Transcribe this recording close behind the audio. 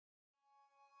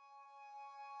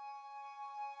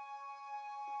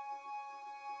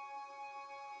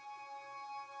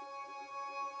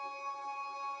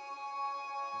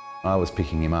I was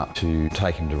picking him up to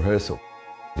take him to rehearsal.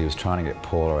 He was trying to get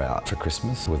Paula out for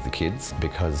Christmas with the kids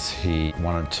because he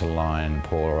wanted to line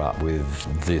Paula up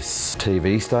with this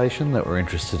TV station that were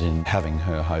interested in having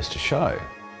her host a show.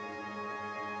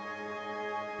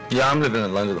 Yeah, I'm living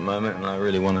in London at the moment and I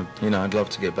really want to, I'd love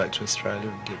to get back to Australia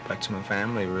and get back to my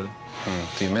family, really.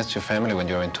 Do you miss your family when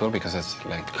you're on tour? Because it's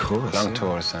like long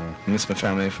tours and... I miss my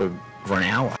family for an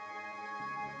hour.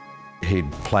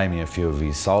 He'd play me a few of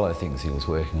his solo things he was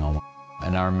working on.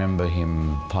 And I remember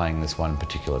him playing this one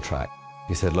particular track.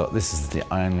 He said, look, this is the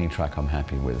only track I'm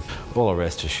happy with. All the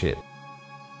rest is shit.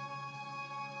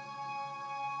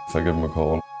 So I gave him a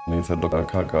call and he said, look, I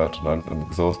can't go out tonight, I'm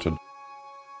exhausted.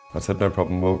 I said, no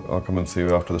problem, I'll come and see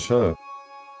you after the show.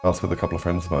 I was with a couple of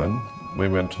friends of mine. We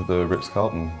went to the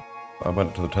Ritz-Carlton. I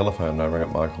went to the telephone and I rang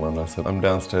up Michael and I said, I'm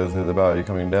downstairs near the bar, are you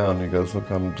coming down? He goes, look,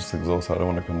 I'm just exhausted, I don't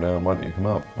want to come down, why don't you come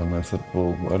up? And I said,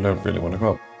 well, I don't really want to come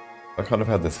up. I kind of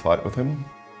had this fight with him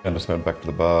and just went back to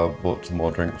the bar, bought some more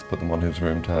drinks, put them on his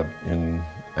room tab in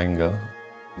anger.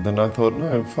 Then I thought,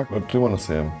 no, fuck, I do want to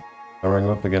see him. I rang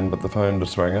him up again, but the phone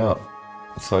just rang out.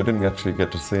 So I didn't actually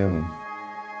get to see him.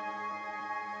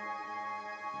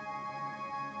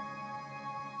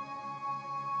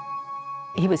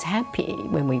 He was happy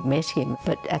when we met him,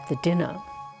 but at the dinner,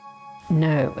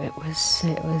 no, it was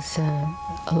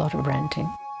a lot of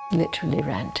ranting, literally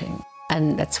ranting.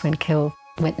 And that's when Kel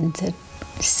went and said,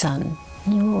 son,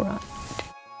 you're all right.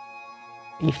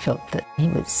 You felt that he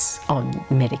was on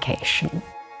medication.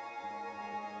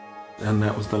 And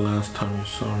that was the last time you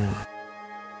saw him?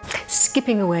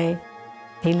 Skipping away.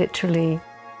 He literally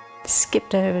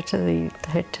skipped over to the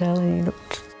hotel and he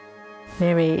looked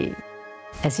very,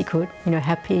 as he could,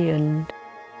 happy and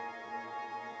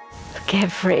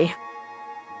carefree.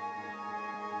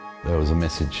 There was a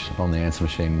message on the answer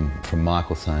machine from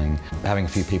Michael saying, having a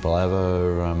few people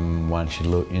over, why don't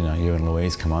you and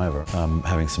Louise come over,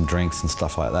 having some drinks and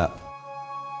stuff like that.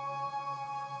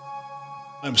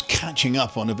 I was catching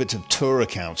up on a bit of tour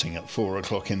accounting at 4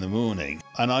 o'clock in the morning,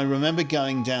 and I remember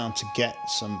going down to get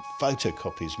some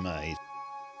photocopies made.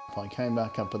 I came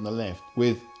back up on the left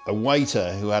with a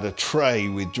waiter who had a tray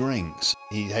with drinks.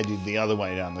 He headed the other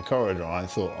way down the corridor. I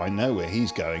thought, I know where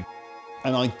he's going.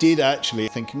 And I did actually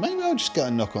think, maybe I'll just go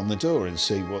and knock on the door and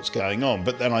see what's going on.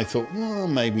 But then I thought, well,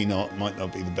 maybe not, might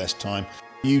not be the best time.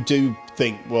 You do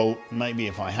think, well, maybe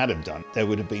if I had have done, there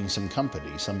would have been some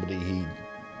company, somebody he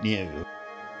knew.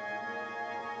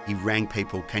 He rang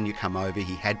people, can you come over?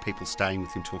 He had people staying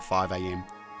with him till 5 a.m.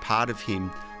 Part of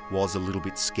him was a little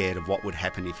bit scared of what would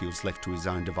happen if he was left to his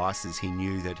own devices. He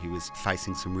knew that he was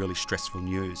facing some really stressful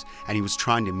news, and he was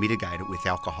trying to mitigate it with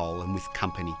alcohol and with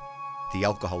company. The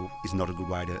alcohol is not a good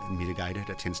way to mitigate it.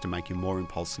 It tends to make you more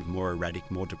impulsive, more erratic,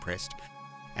 more depressed.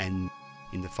 And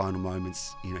in the final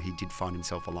moments, he did find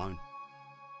himself alone.